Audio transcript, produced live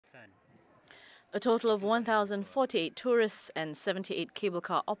A total of 1,048 tourists and 78 cable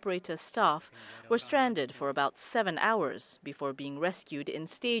car operator staff were stranded for about 7 hours before being rescued in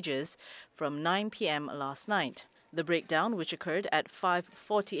stages from 9 p.m. last night. The breakdown, which occurred at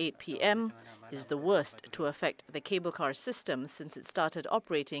 5:48 p.m., is the worst to affect the cable car system since it started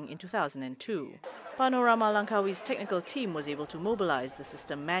operating in 2002. Panorama Langkawi's technical team was able to mobilize the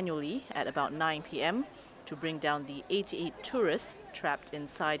system manually at about 9 p.m. to bring down the 88 tourists trapped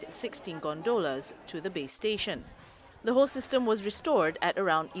inside 16 gondolas to the base station. The whole system was restored at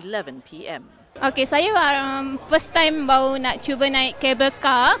around 11 p.m. Okay, saya first time baru nak cuba naik cable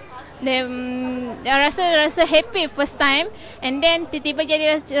car. Rasa happy first time, and then tiba-tiba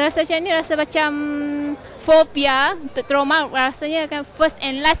jadi rasa macam ni, rasa macam phobia, untuk trauma, rasanya kan first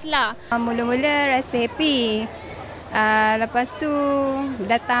and last lah. Mula-mula rasa happy, lepas tu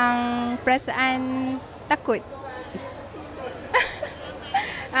datang perasaan takut.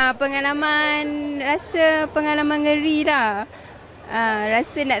 Pengalaman ngeri lah.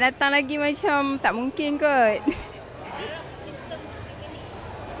 Rasa nak datang lagi macam tak mungkin kot.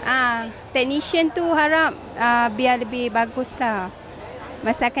 Technician tu harap biar lebih bagus lah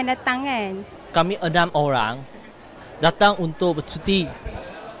masa akan datang kan. Kami 6 orang datang untuk bercuti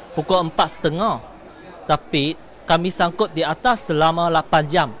pukul 4.30, tapi kami sangkut di atas selama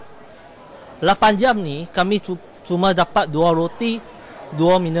 8 jam. 8 jam ni kami cuma dapat 2 roti,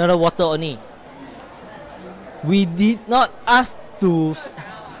 2 mineral water only. We did not ask to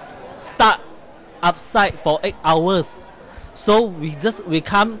start upside for 8 hours. So we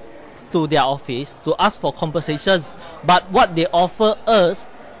come to their office to ask for compensations, but what they offer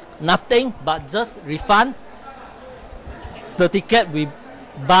us, nothing but just refund the ticket we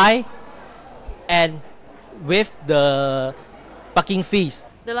buy and with the parking fees.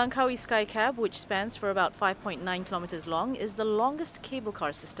 The Langkawi SkyCab, which spans for about 5.9 kilometers long, is the longest cable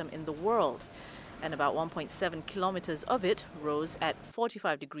car system in the world, and about 1.7 kilometers of it rose at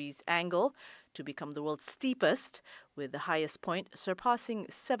 45 degrees angle to become the world's steepest, with the highest point surpassing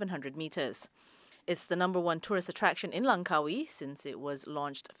 700 meters. It's the #1 tourist attraction in Langkawi since it was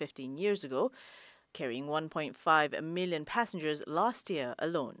launched 15 years ago, carrying 1.5 million passengers last year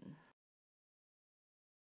alone.